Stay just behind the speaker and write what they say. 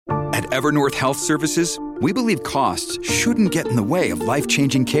At Evernorth Health Services, we believe costs shouldn't get in the way of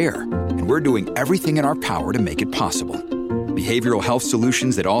life-changing care, and we're doing everything in our power to make it possible. Behavioral health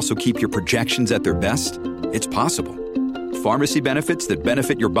solutions that also keep your projections at their best? It's possible. Pharmacy benefits that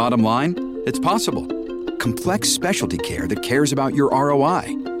benefit your bottom line? It's possible. Complex specialty care that cares about your ROI?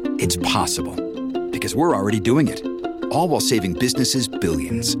 It's possible. Because we're already doing it. All while saving businesses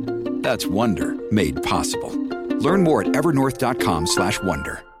billions. That's Wonder made possible. Learn more at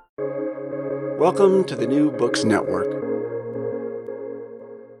evernorth.com/wonder. Welcome to the New Books Network.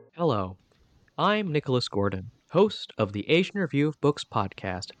 Hello, I'm Nicholas Gordon, host of the Asian Review of Books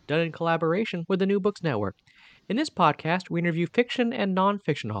podcast, done in collaboration with the New Books Network. In this podcast, we interview fiction and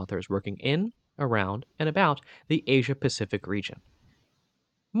nonfiction authors working in, around, and about the Asia-Pacific region.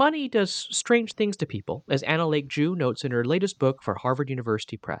 Money does strange things to people, as Anna Lake Ju notes in her latest book for Harvard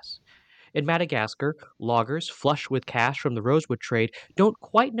University Press. In Madagascar, loggers, flush with cash from the rosewood trade, don't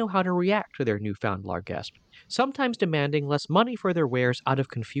quite know how to react to their newfound largesse, sometimes demanding less money for their wares out of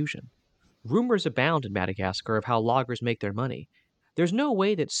confusion. Rumors abound in Madagascar of how loggers make their money. There's no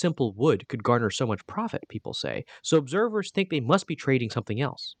way that simple wood could garner so much profit, people say, so observers think they must be trading something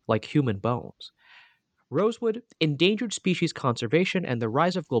else, like human bones. Rosewood, Endangered Species Conservation and the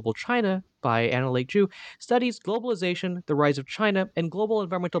Rise of Global China by Anna Lake Ju studies globalization, the rise of China, and global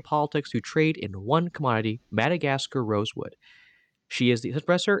environmental politics through trade in one commodity, Madagascar rosewood. She is the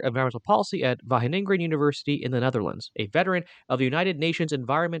professor of environmental policy at Wageningen University in the Netherlands, a veteran of the United Nations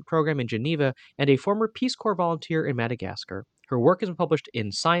Environment Program in Geneva, and a former Peace Corps volunteer in Madagascar. Her work has been published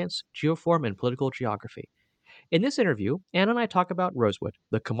in Science, Geoform, and Political Geography. In this interview, Anna and I talk about rosewood,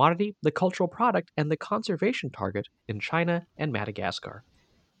 the commodity, the cultural product, and the conservation target in China and Madagascar.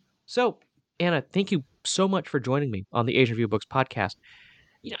 So, Anna, thank you so much for joining me on the Asian Review of Books podcast.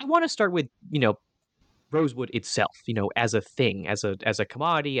 I want to start with, rosewood itself, as a thing, as a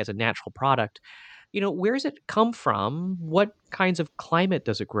commodity, as a natural product. Where does it come from? What kinds of climate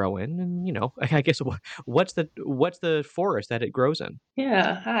does it grow in? And, I guess what's the forest that it grows in?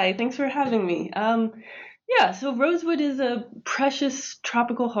 Yeah, hi, thanks for having me. So rosewood is a precious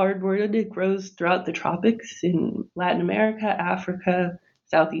tropical hardwood. It grows throughout the tropics in Latin America, Africa,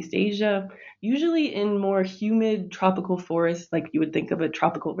 Southeast Asia, usually in more humid tropical forests, like you would think of a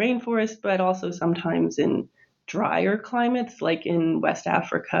tropical rainforest, but also sometimes in drier climates, like in West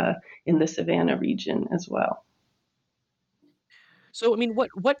Africa, in the Savannah region as well. So,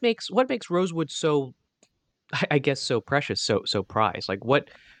 what makes rosewood so, I guess, so precious, so prized? Like,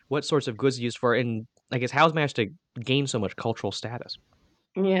 what sorts of goods are used for, and I guess how's it managed to gain so much cultural status?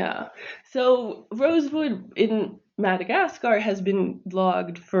 Yeah. So rosewood in Madagascar has been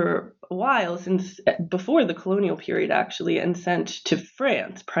logged for a while, since before the colonial period, actually, and sent to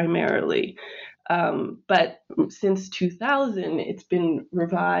France primarily. But since 2000, it's been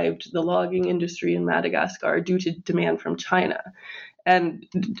revived, the logging industry in Madagascar, due to demand from China. And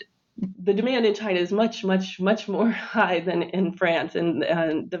the demand in China is much, much, much more high than in France, and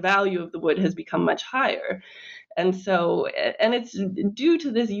the value of the wood has become much higher. And so, and it's due to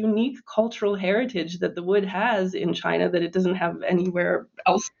this unique cultural heritage that the wood has in China that it doesn't have anywhere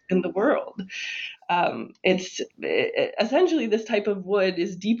else in the world. Essentially, this type of wood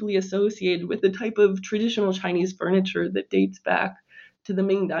is deeply associated with the type of traditional Chinese furniture that dates back to the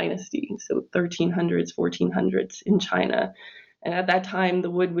Ming Dynasty, so 1300s, 1400s in China. And at that time, the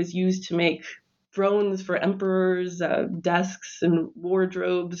wood was used to make thrones for emperors, desks and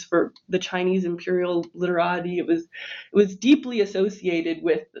wardrobes for the Chinese imperial literati. It was deeply associated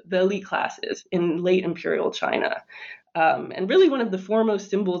with the elite classes in late imperial China, and really one of the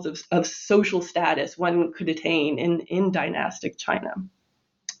foremost symbols of social status one could attain in dynastic China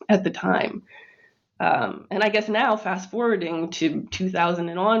at the time. And I guess now, fast forwarding to 2000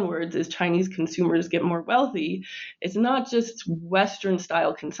 and onwards, as Chinese consumers get more wealthy, it's not just Western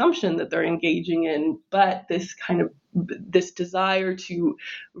style consumption that they're engaging in, but this desire to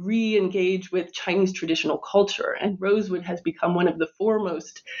re-engage with Chinese traditional culture. And rosewood has become one of the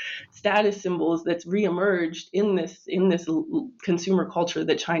foremost status symbols that's reemerged in this consumer culture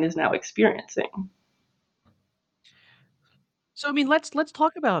that China is now experiencing. So, let's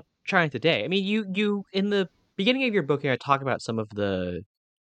talk about China today. You in the beginning of your book here, I talk about some of the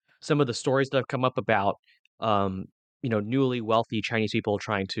stories that have come up about, newly wealthy Chinese people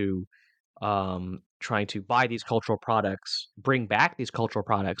trying to buy these cultural products, bring back these cultural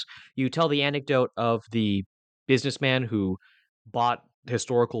products. You tell the anecdote of the businessman who bought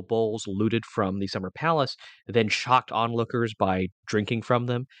historical bowls looted from the Summer Palace, then shocked onlookers by drinking from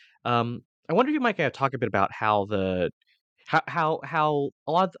them. I wonder if you might kind of talk a bit about how how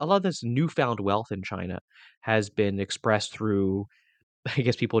a lot of this newfound wealth in China has been expressed through I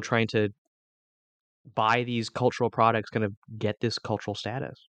guess people trying to buy these cultural products kind of get this cultural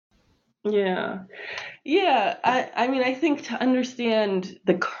status. Yeah. Yeah, I mean, I think to understand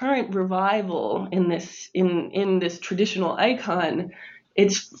the current revival in this traditional icon,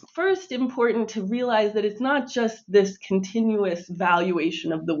 it's first important to realize that it's not just this continuous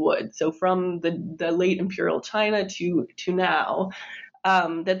valuation of the wood. So from the late imperial China to now,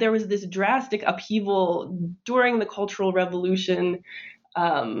 that there was this drastic upheaval during the Cultural Revolution.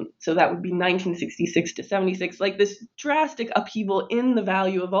 So that would be 1966 to 76, like this drastic upheaval in the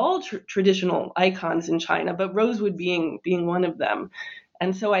value of all traditional icons in China, but rosewood being one of them.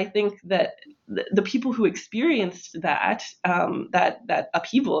 And so I think that the people who experienced that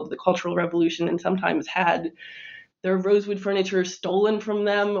upheaval of the Cultural Revolution and sometimes had their rosewood furniture stolen from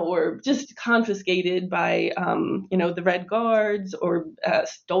them or just confiscated by the Red Guards or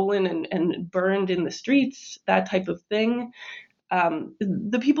stolen and burned in the streets, that type of thing.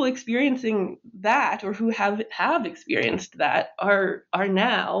 The people experiencing that or who have experienced that are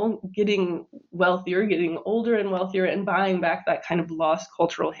now getting wealthier, getting older and wealthier, and buying back that kind of lost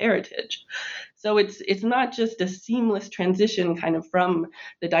cultural heritage. So it's not just a seamless transition kind of from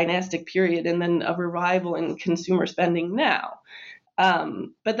the dynastic period and then a revival in consumer spending now.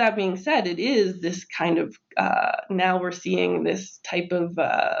 But that being said, it is this kind of now we're seeing this type of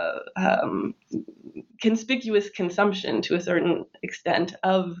conspicuous consumption to a certain extent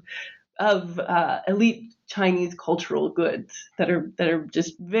of elite Chinese cultural goods that are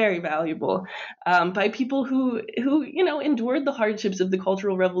just very valuable by people who endured the hardships of the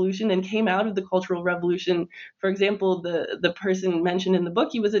Cultural Revolution and came out of the Cultural Revolution. For example, the person mentioned in the book,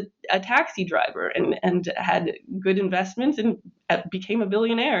 he was a taxi driver and had good investments and became a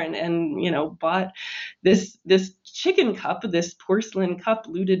billionaire and bought this chicken cup, this porcelain cup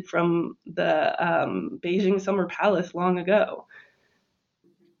looted from the Beijing Summer Palace long ago.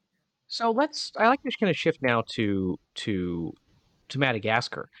 So I like to just kind of shift now to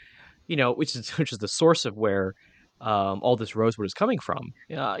Madagascar, which is the source of where all this rosewood is coming from.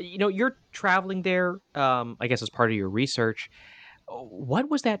 You're traveling there, I guess as part of your research. What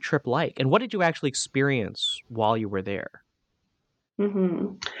was that trip like, and what did you actually experience while you were there?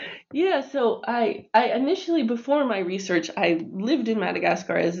 hmm Yeah, so I initially, before my research, I lived in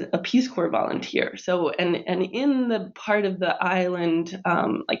Madagascar as a Peace Corps volunteer. So and in the part of the island,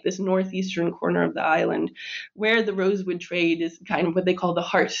 like this northeastern corner of the island, where the rosewood trade is kind of what they call the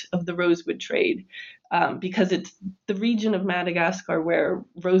heart of the rosewood trade, because it's the region of Madagascar where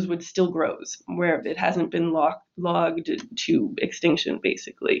rosewood still grows, where it hasn't been logged to extinction,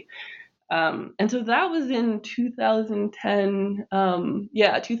 basically. And so that was in 2010,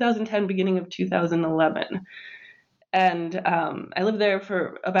 2010, beginning of 2011. And I lived there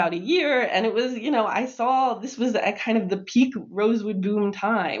for about a year, and it was, I saw this was at kind of the peak rosewood boom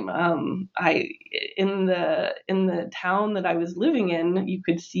time. I in the town that I was living in, you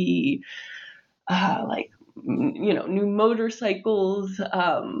could see like new motorcycles.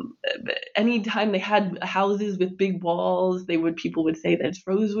 Anytime they had houses with big walls, people would say that it's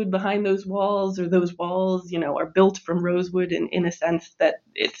rosewood behind those walls, or those walls are built from rosewood, and in a sense that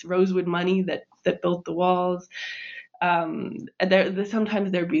it's rosewood money that built the walls.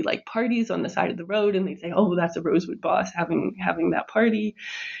 Sometimes there'd be like parties on the side of the road, and they'd say, oh, that's a rosewood boss having that party.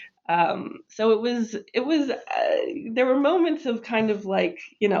 So there were moments of kind of like,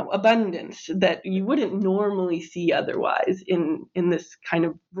 abundance that you wouldn't normally see otherwise in this kind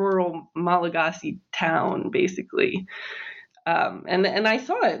of rural Malagasy town, basically. And I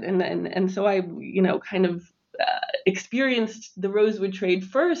saw it. And so I, kind of experienced the rosewood trade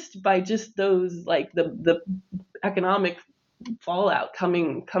first by just those, like the economic fallout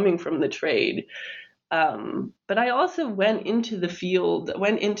coming from the trade. But I also went into the field,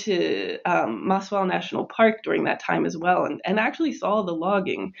 went into Maswal National Park during that time as well, and actually saw the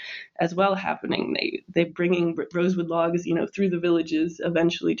logging as well happening. They bringing rosewood logs, through the villages,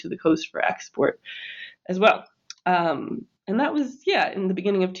 eventually to the coast for export as well. And that was, in the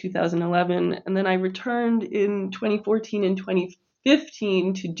beginning of 2011. And then I returned in 2014 and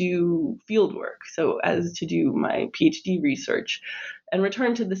 2015 to do field work, so as to do my PhD research, and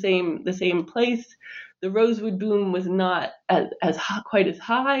returned to the same place. The rosewood boom was not quite as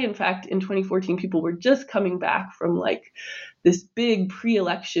high. In fact, in 2014, people were just coming back from like this big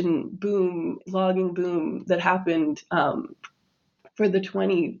pre-election boom, logging boom that happened for the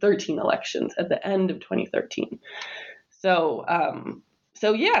 2013 elections at the end of 2013. So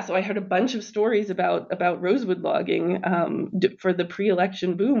I heard a bunch of stories about rosewood logging for the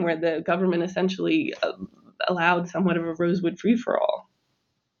pre-election boom, where the government essentially allowed somewhat of a rosewood free-for-all.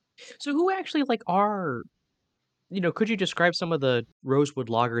 So who actually are could you describe some of the rosewood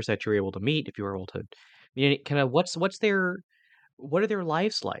loggers that you're able to meet if you were able to, kind of what are their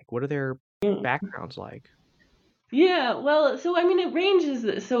lives like? What are their backgrounds like? Yeah, well, so I mean, it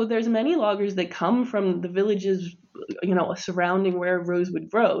ranges. So there's many loggers that come from the villages, surrounding where rosewood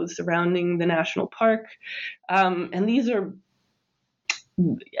grows, surrounding the national park, and these are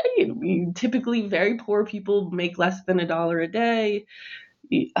typically very poor people, make less than $1 a day,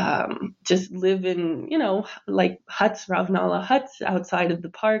 just live in, like huts, Ravnala huts outside of the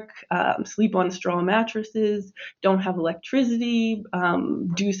park, sleep on straw mattresses, don't have electricity,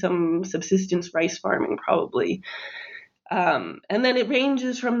 do some subsistence rice farming probably. And then it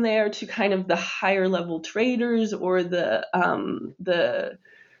ranges from there to kind of the higher level traders, or the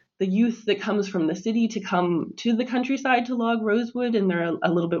youth that comes from the city to come to the countryside to log rosewood, and they're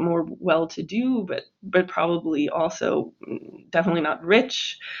a little bit more well-to-do, but probably also definitely not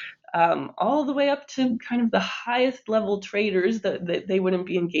rich. All the way up to kind of the highest level traders that they wouldn't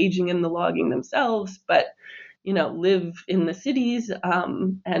be engaging in the logging themselves, but live in the cities,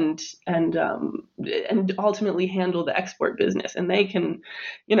 and ultimately handle the export business, and they can,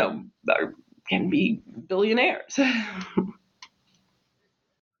 can be billionaires.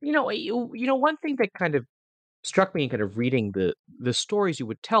 One thing that kind of struck me in kind of reading the stories you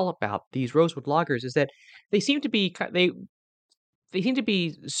would tell about these rosewood loggers is that they seem to be they seem to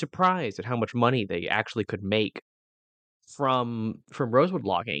be surprised at how much money they actually could make from rosewood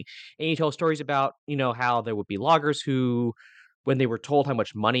logging. And you tell stories about, how there would be loggers who, when they were told how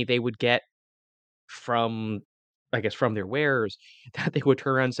much money they would get from, I guess, from their wares, that they would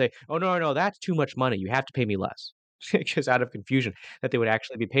turn around and say, "Oh, no, no, that's too much money. You have to pay me less." Just out of confusion that they would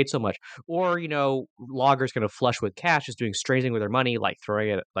actually be paid so much. Or, loggers kind of flush with cash, just doing strange thing with their money, like throwing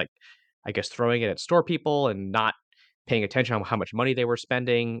it, I guess, throwing it at store people and not paying attention on how much money they were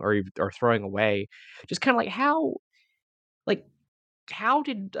spending, or throwing away. Just kind of like how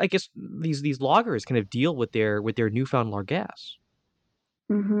did, I guess, these loggers kind of deal with their newfound largesse?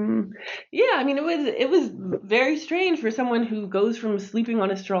 Yeah, I mean, it was very strange for someone who goes from sleeping on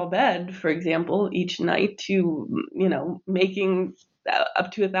a straw bed, for example, each night to, making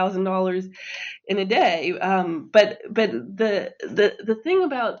up to $1,000 in a day. But the thing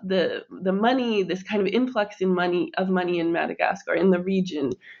about the money, this kind of influx in money in Madagascar, in the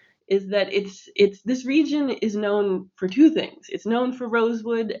region, is that it's this region is known for two things. It's known for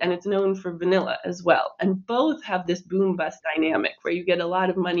rosewood, and it's known for vanilla as well. And both have this boom bust dynamic where you get a lot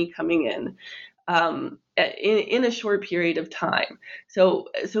of money coming in, in a short period of time. So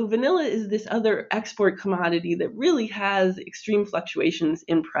vanilla is this other export commodity that really has extreme fluctuations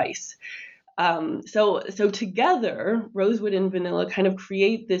in price. So together, rosewood and vanilla kind of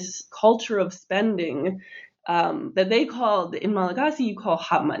create this culture of spending, that they call, in Malagasy, you call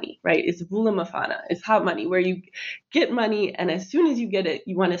hot money, right? It's vula mafana. It's hot money, where you get money, and as soon as you get it,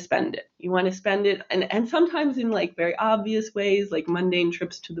 you want to spend it. You want to spend it, and sometimes in like very obvious ways, like mundane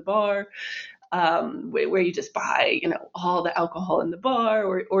trips to the bar, where you just buy, all the alcohol in the bar,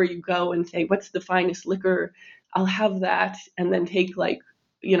 or you go and say, "What's the finest liquor? I'll have that," and then take like,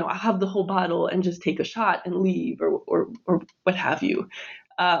 I'll have the whole bottle and just take a shot and leave, or what have you.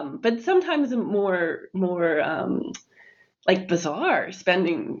 But sometimes more like bizarre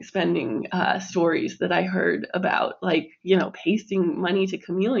spending stories that I heard about, like, pasting money to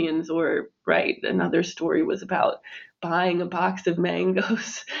chameleons, or right. Another story was about buying a box of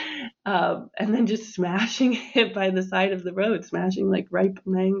mangoes, and then just smashing it by the side of the road, smashing like ripe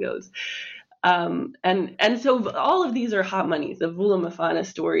mangoes. And so all of these are hot money, the Vula Mafana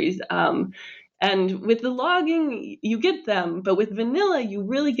stories. And with the logging, you get them, but with vanilla, you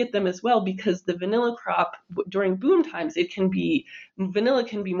really get them as well, because the vanilla crop during boom times, vanilla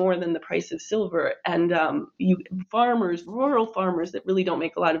can be more than the price of silver. And rural farmers that really don't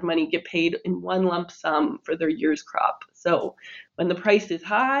make a lot of money, get paid in one lump sum for their year's crop. So when the price is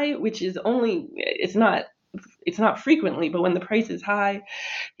high, which is it's not frequently, but when the price is high,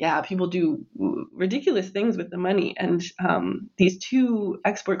 yeah, people do ridiculous things with the money. And these two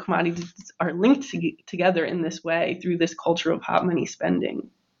export commodities are linked together in this way, through this culture of hot money spending.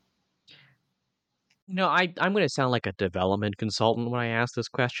 I'm going to sound like a development consultant when I ask this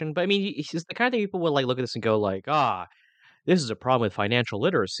question, but I mean, it's just the kind of thing people would like look at this and go like, this is a problem with financial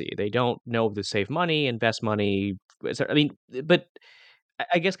literacy. They don't know to save money, invest money. I mean, but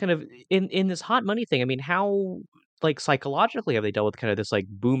I guess kind of in this hot money thing, I mean, how, like, psychologically have they dealt with kind of this like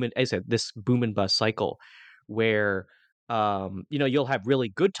boom and, as I said, this boom and bust cycle where you'll have really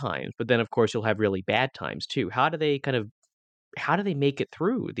good times, but then of course you'll have really bad times too. How do they make it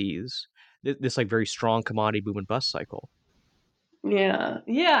through this like very strong commodity boom and bust cycle? Yeah.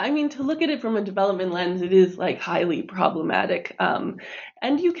 I mean, to look at it from a development lens, it is like highly problematic.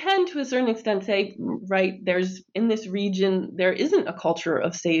 And you can, to a certain extent, say, right, there's in this region, there isn't a culture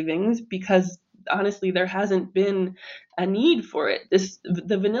of savings because honestly, there hasn't been a need for it.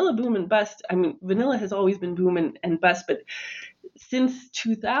 The vanilla boom and bust. I mean, vanilla has always been boom and bust, but since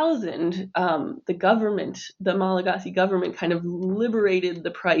 2000, the Malagasy government kind of liberated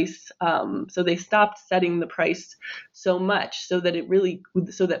the price. So they stopped setting the price so much so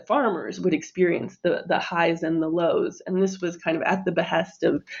that farmers would experience the highs and the lows. And this was kind of at the behest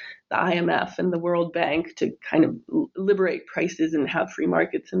of the IMF and the World Bank to kind of liberate prices and have free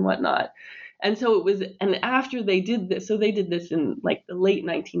markets and whatnot. And so it was, and after they did this, so they did this in like the late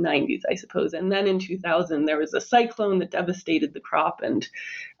 1990s, I suppose. And then in 2000, there was a cyclone that devastated the crop, and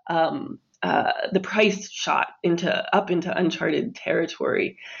the price shot up into uncharted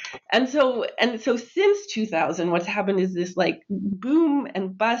territory. And so since 2000, what's happened is this like boom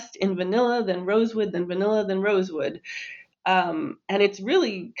and bust in vanilla, then rosewood, then vanilla, then rosewood. And it's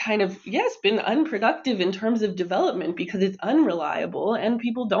really kind of, yes, been unproductive in terms of development because it's unreliable and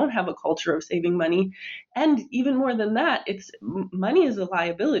people don't have a culture of saving money. And even more than that, money is a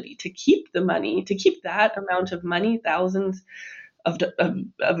liability. To keep that amount of money, thousands of the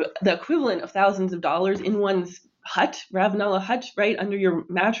equivalent of thousands of dollars in one's Ravnala hut, right under your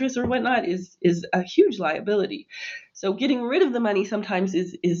mattress or whatnot, is a huge liability. So getting rid of the money sometimes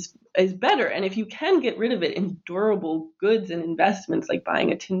is better. And if you can get rid of it in durable goods and investments, like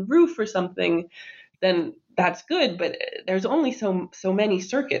buying a tin roof or something, then that's good. But there's only so many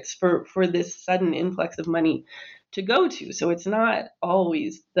circuits for this sudden influx of money to go to. So it's not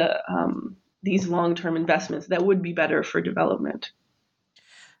always these long-term investments that would be better for development.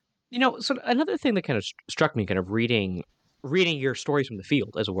 So another thing that kind of struck me, kind of reading your stories from the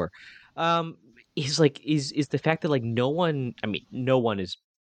field, as it were, is the fact that like no one is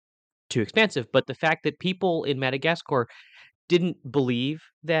too expensive, but the fact that people in Madagascar didn't believe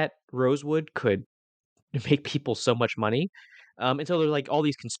that rosewood could make people so much money. And so there's like all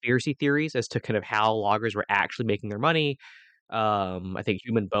these conspiracy theories as to kind of how loggers were actually making their money. I think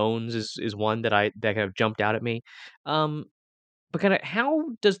human bones is one that kind of jumped out at me. But kind of how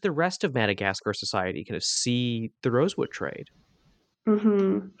does the rest of Madagascar society kind of see the rosewood trade?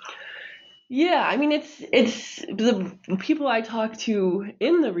 Mm-hmm. Yeah, I mean, it's the people I talk to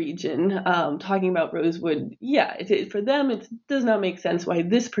in the region talking about rosewood. Yeah, for them, it does not make sense why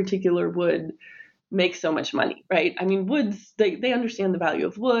this particular wood makes so much money, right? I mean, woods, they understand the value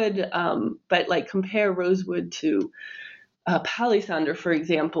of wood, but like compare rosewood to palisander, for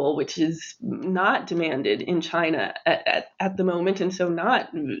example, which is not demanded in China at the moment, and so not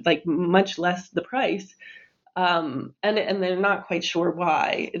like much less the price. And they're not quite sure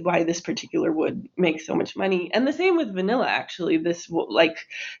why this particular wood makes so much money. And the same with vanilla, actually.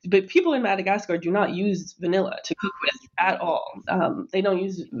 But people in Madagascar do not use vanilla to cook with at all. They don't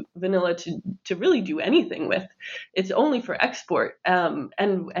use vanilla to really do anything with. It's only for export.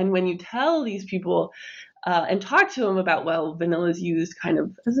 And when you tell these people and talk to them about, well, vanilla is used kind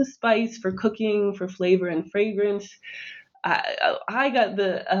of as a spice for cooking, for flavor and fragrance. I got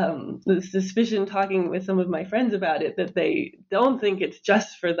the suspicion talking with some of my friends about it that they don't think it's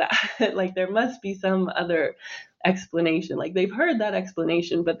just for that. Like there must be some other explanation. Like they've heard that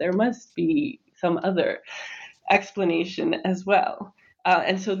explanation, but there must be some other explanation as well.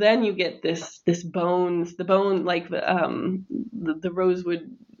 And so then you get this like the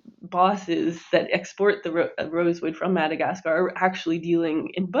rosewood bosses that export the rosewood from Madagascar are actually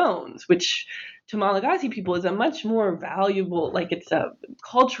dealing in bones, which to Malagasy people is a much more valuable, like it's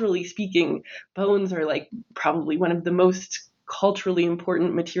culturally speaking, bones are like probably one of the most culturally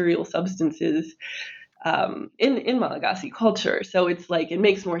important material substances in Malagasy culture. So it's like, it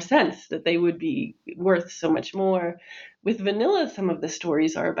makes more sense that they would be worth so much more. With vanilla, some of the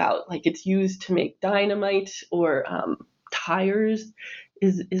stories are about like it's used to make dynamite or tires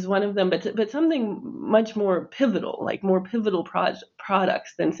is one of them, but something much more pivotal, like more pivotal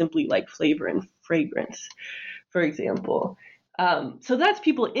products than simply like flavor and fragrance, for example. So that's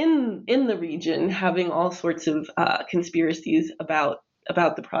people in the region having all sorts of conspiracies about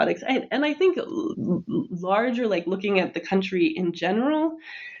the products, and I think larger, like looking at the country in general.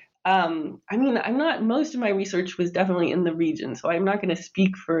 I mean, most of my research was definitely in the region, so I'm not going to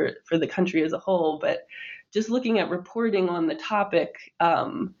speak for the country as a whole, but just looking at reporting on the topic,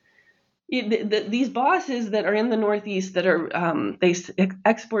 these bosses that are in the Northeast that are they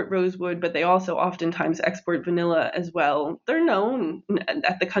export rosewood, but they also oftentimes export vanilla as well. They're known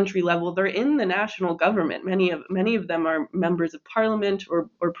at the country level. They're in the national government. Many of them are members of parliament or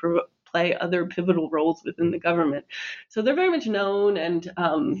play other pivotal roles within the government. So they're very much known, and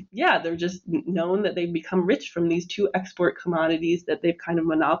they're just known that they've become rich from these two export commodities that they've kind of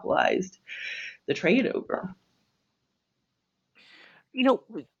monopolized the trade over. You know,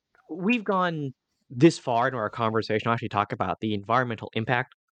 we've gone this far into our conversation to actually talk about the environmental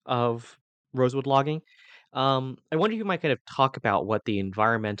impact of rosewood logging. I wonder if you might kind of talk about what the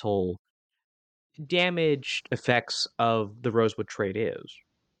environmental damage effects of the rosewood trade is.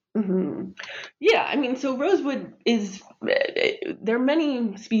 Mm-hmm. Yeah, I mean, so rosewood is, there are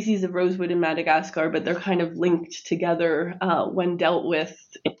many species of rosewood in Madagascar, but they're kind of linked together when dealt with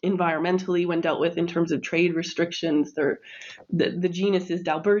environmentally, when dealt with in terms of trade restrictions. The genus is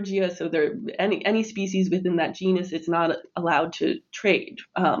Dalbergia, so any species within that genus, it's not allowed to trade,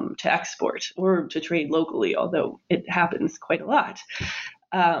 to export, or to trade locally, although it happens quite a lot.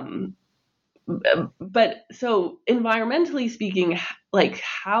 But so environmentally speaking, like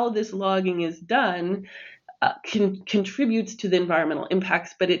how this logging is done contributes to the environmental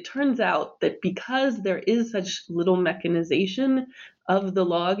impacts. But it turns out that because there is such little mechanization of the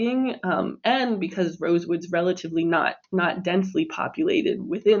logging, and because rosewood's relatively not densely populated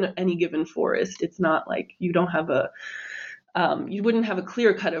within any given forest, it's not like you don't have you wouldn't have a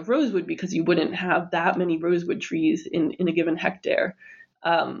clear cut of rosewood because you wouldn't have that many rosewood trees in a given hectare.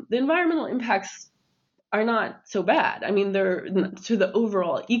 The environmental impacts are not so bad. I mean, they're to the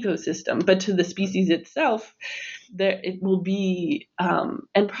overall ecosystem, but to the species itself, it will be,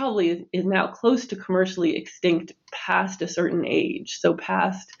 and probably is now close to commercially extinct past a certain age. So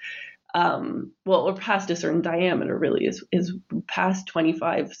past, or past a certain diameter, really, is past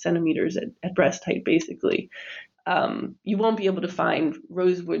 25 centimeters at breast height, basically. You won't be able to find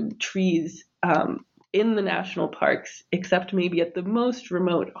rosewood trees in the national parks, except maybe at the most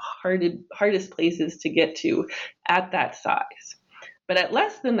remote, hardest places to get to at that size. But at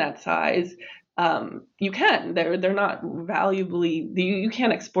less than that size, you can. They're not valuably, you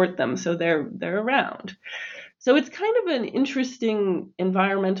can't export them, so they're around. So it's kind of an interesting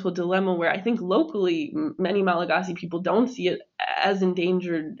environmental dilemma where I think locally many Malagasy people don't see it as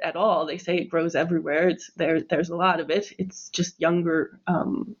endangered at all. They say it grows everywhere. There's a lot of it. It's just younger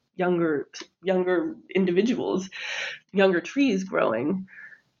individuals, younger trees growing.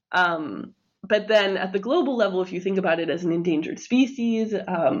 But then at the global level, if you think about it as an endangered species,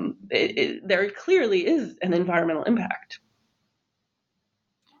 there clearly is an environmental impact.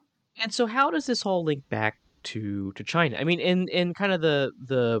 And so how does this all link back to China? I mean, in kind of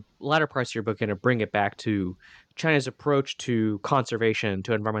the latter parts of your book, kind of bring it back to China's approach to conservation,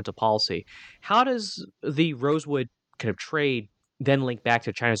 to environmental policy. How does the rosewood kind of trade then link back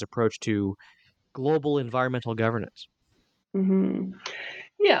to China's approach to global environmental governance? Mm-hmm.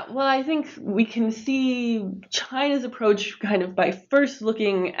 Yeah, well, I think we can see China's approach kind of by first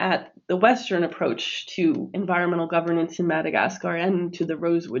looking at the Western approach to environmental governance in Madagascar and to the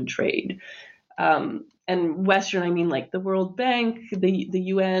rosewood trade. And Western, I mean like the World Bank, the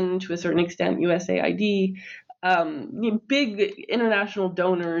UN, to a certain extent, USAID, big international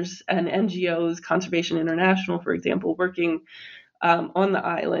donors and NGOs, Conservation International, for example, working on the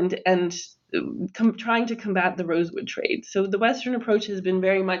island and trying to combat the rosewood trade. So the Western approach has been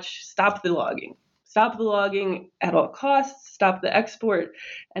very much stop the logging at all costs, stop the export.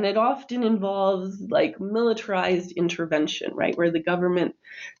 And it often involves like militarized intervention, right? Where the government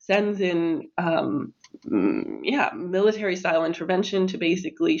sends in, military style intervention to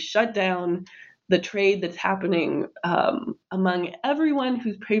basically shut down the trade that's happening among everyone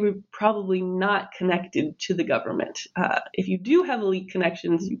who's probably not connected to the government. If you do have elite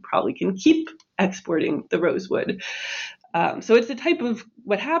connections, you probably can keep exporting the rosewood. So it's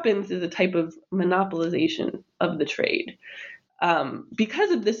what happens is a type of monopolization of the trade.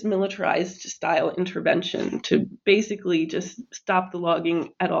 Because of this militarized style intervention to basically just stop the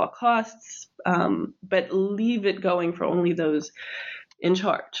logging at all costs, but leave it going for only those in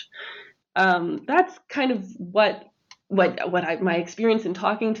charge. That's kind of what my experience in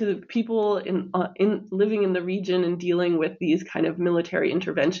talking to the people in living in the region and dealing with these kind of military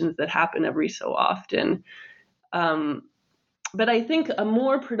interventions that happen every so often. But I think a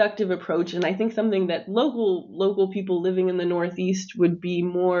more productive approach, and I think something that local people living in the Northeast would be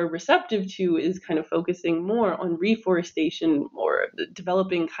more receptive to, is kind of focusing more on reforestation or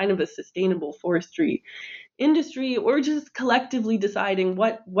developing kind of a sustainable forestry industry, or just collectively deciding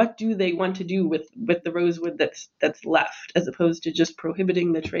what do they want to do with the rosewood that's left, as opposed to just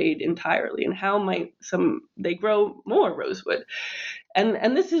prohibiting the trade entirely, and how might they grow more rosewood.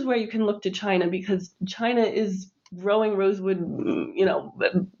 And this is where you can look to China, because China is growing rosewood,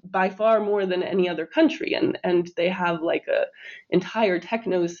 by far more than any other country. And they have like a entire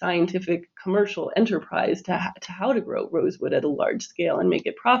techno-scientific commercial enterprise to how to grow rosewood at a large scale and make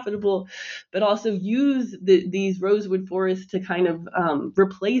it profitable, but also use these rosewood forests to kind of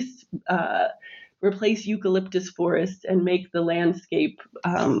replace eucalyptus forests and make the landscape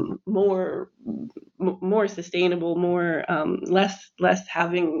more sustainable, more less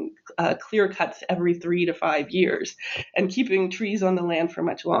having clear cuts every 3 to 5 years, and keeping trees on the land for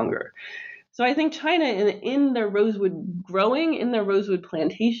much longer. So I think China, in their rosewood growing, in their rosewood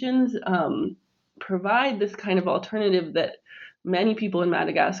plantations, provide this kind of alternative that many people in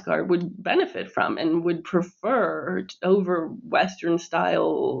Madagascar would benefit from and would prefer over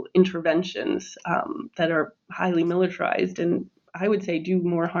Western-style interventions that are highly militarized and, I would say, do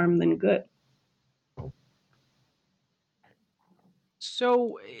more harm than good.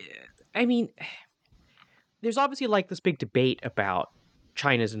 So, I mean, there's obviously like this big debate about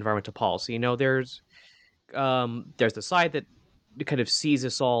China's environmental policy. There's the side that kind of sees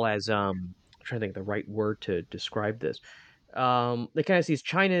this all as I'm trying to think of the right word to describe this. They kind of sees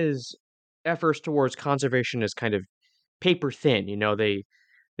China's efforts towards conservation as kind of paper thin.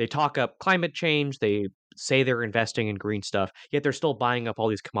 They talk up climate change, they say they're investing in green stuff, yet they're still buying up all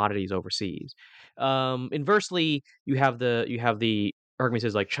these commodities overseas. Inversely, you have the argument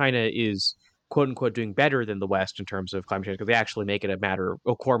says like China is quote unquote doing better than the West in terms of climate change because they actually make it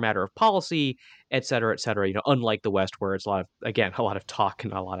a core matter of policy, et cetera, et cetera. Unlike the West where it's a lot of talk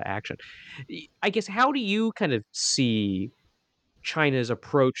and not a lot of action. I guess how do you kind of see China's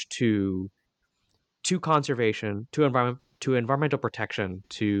approach to conservation, to environmental protection,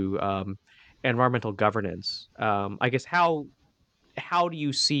 to environmental governance? I guess how do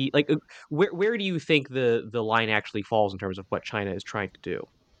you see where do you think the line actually falls in terms of what China is trying to do?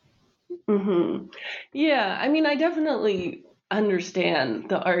 Mm-hmm. Yeah, I mean, I definitely understand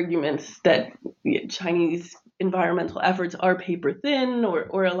the arguments that Chinese environmental efforts are paper thin,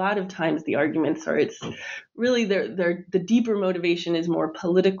 or a lot of times the arguments are it's really the deeper motivation is more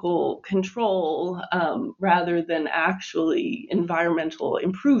political control rather than actually environmental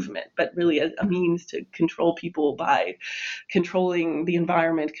improvement, but really a means to control people by controlling the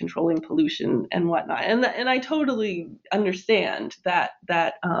environment, controlling pollution and whatnot. And I totally understand that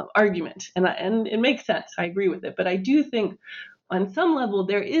argument, and it makes sense. I agree with it, but I do think on some level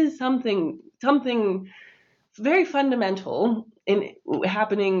there is something very fundamental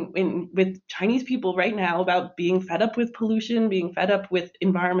happening with Chinese people right now about being fed up with pollution, being fed up with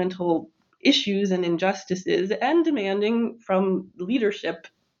environmental issues and injustices, and demanding from leadership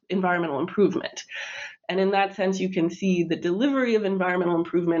environmental improvement. And in that sense, you can see the delivery of environmental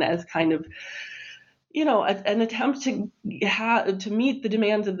improvement as kind of an attempt to meet the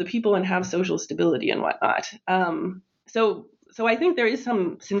demands of the people and have social stability and whatnot. So I think there is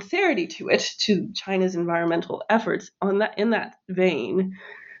some sincerity to it, to China's environmental efforts in that vein.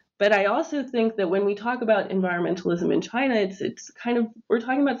 But I also think that when we talk about environmentalism in China, it's kind of, we're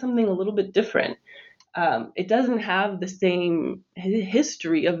talking about something a little bit different. It doesn't have the same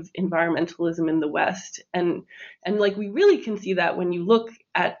history of environmentalism in the West. And like we really can see that when you look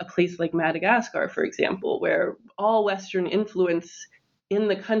at a place like Madagascar, for example, where all Western influence in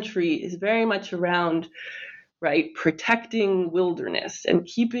the country is very much around protecting wilderness and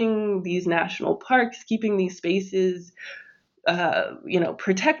keeping these national parks, keeping these spaces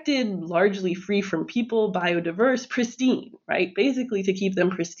protected, largely free from people, biodiverse, pristine, right? Basically to keep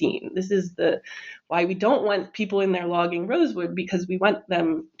them pristine. This is why we don't want people in there logging rosewood, because we want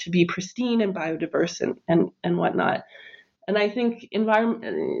them to be pristine and biodiverse and whatnot. And I think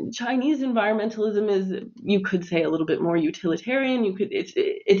Chinese environmentalism is, you could say, a little bit more utilitarian.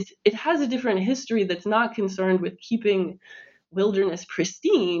 It has a different history that's not concerned with keeping wilderness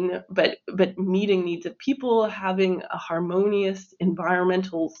pristine, but meeting needs of people, having a harmonious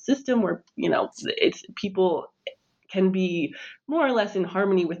environmental system where people can be more or less in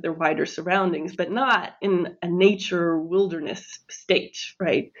harmony with their wider surroundings, but not in a nature wilderness state,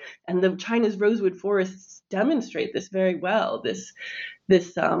 right? And the China's rosewood forests demonstrate this very well. This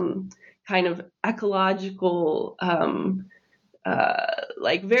kind of ecological,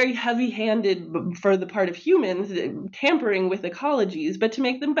 very heavy-handed for the part of humans, tampering with ecologies, but to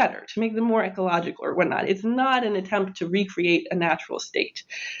make them better, to make them more ecological or whatnot. It's not an attempt to recreate a natural state.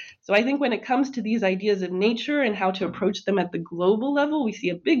 So I think when it comes to these ideas of nature and how to approach them at the global level, we see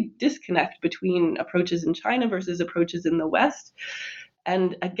a big disconnect between approaches in China versus approaches in the West.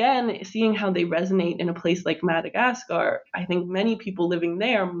 And again, seeing how they resonate in a place like Madagascar, I think many people living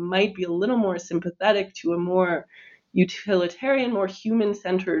there might be a little more sympathetic to a more utilitarian, more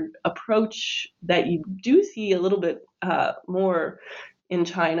human-centered approach that you do see a little bit more in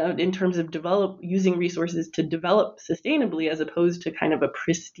China in terms of using resources to develop sustainably, as opposed to kind of a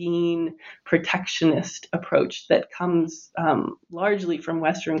pristine protectionist approach that comes largely from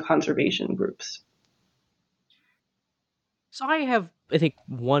Western conservation groups. So I have, I think,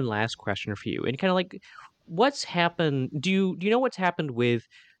 one last question for you, and kind of like, what's happened? Do you know what's happened with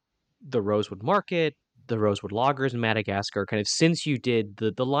the rosewood market, the rosewood loggers in Madagascar, kind of since you did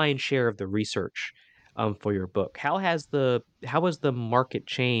the lion's share of the research for your book? How has the market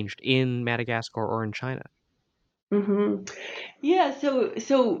changed in Madagascar or in China? Mm-hmm. Yeah,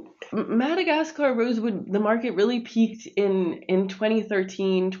 so Madagascar rosewood, the market really peaked in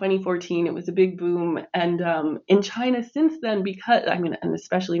 2013, 2014. It was a big boom, and in China since then, because I mean, and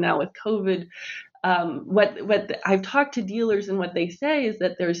especially now with COVID, I've talked to dealers, and what they say is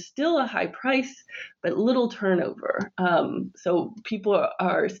that there's still a high price, but little turnover. So people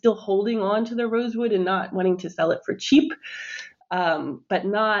are still holding on to their rosewood and not wanting to sell it for cheap, but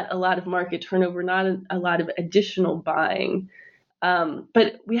not a lot of market turnover, not a lot of additional buying.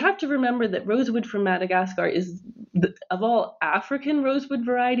 But we have to remember that rosewood from Madagascar is, of all African rosewood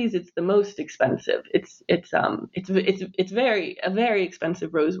varieties, it's the most expensive. It's a very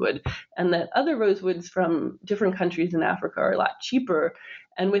expensive rosewood, and that other rosewoods from different countries in Africa are a lot cheaper.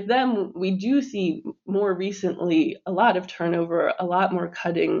 And with them, we do see more recently a lot of turnover, a lot more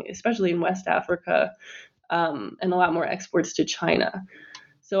cutting, especially in West Africa, and a lot more exports to China.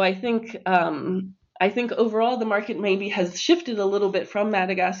 So I think overall the market maybe has shifted a little bit from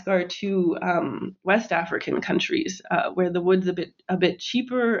Madagascar to West African countries, where the wood's a bit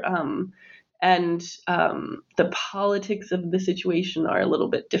cheaper, and the politics of the situation are a little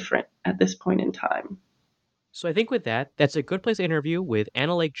bit different at this point in time. So I think with that, that's a good place to interview with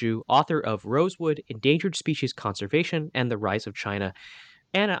Anna Lake Ju, author of Rosewood: Endangered Species Conservation and the Rise of China.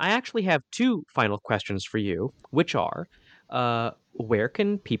 Anna, I actually have two final questions for you, which are, where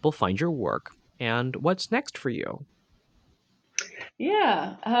can people find your work, and what's next for you?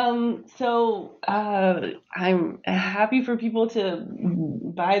 Yeah. I'm happy for people to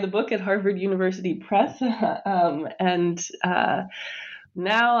buy the book at Harvard University Press. And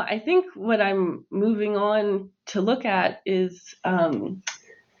now I think what I'm moving on to look at is,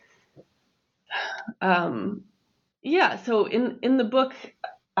 yeah, so in the book,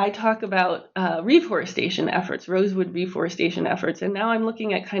 I talk about reforestation efforts, rosewood reforestation efforts, and now I'm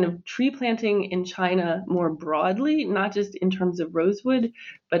looking at kind of tree planting in China more broadly, not just in terms of rosewood,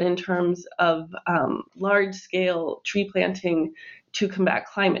 but in terms of large-scale tree planting to combat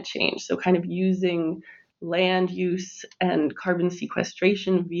climate change. So kind of using land use and carbon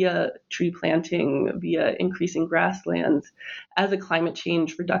sequestration via tree planting, via increasing grasslands as a climate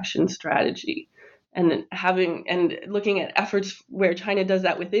change reduction strategy. And looking at efforts where China does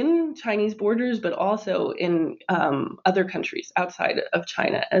that within Chinese borders, but also in other countries outside of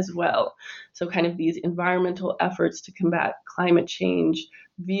China as well. So kind of these environmental efforts to combat climate change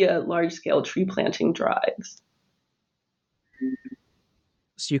via large-scale tree planting drives.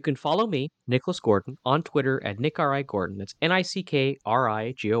 So you can follow me, Nicholas Gordon, on Twitter at NickRIGordon. That's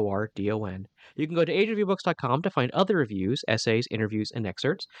NickRIGordon. You can go to AsianReviewBooks.com to find other reviews, essays, interviews, and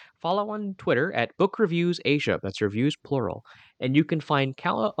excerpts. Follow on Twitter at Book Reviews Asia. That's reviews plural. And you can find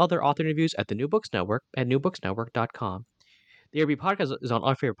other author interviews at the New Books Network at newbooksnetwork.com. The ARB podcast is on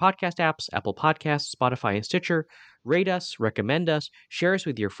all favorite podcast apps, Apple Podcasts, Spotify, and Stitcher. Rate us, recommend us, share us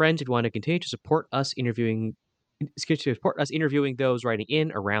with your friends if you want to continue to support us interviewing those writing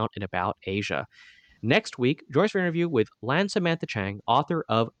in, around, and about Asia. Next week, join us for an interview with Lan Samantha Chang, author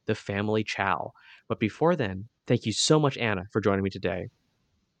of The Family Chow. But before then, thank you so much, Anna, for joining me today.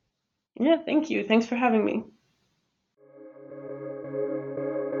 Yeah, thank you. Thanks for having me.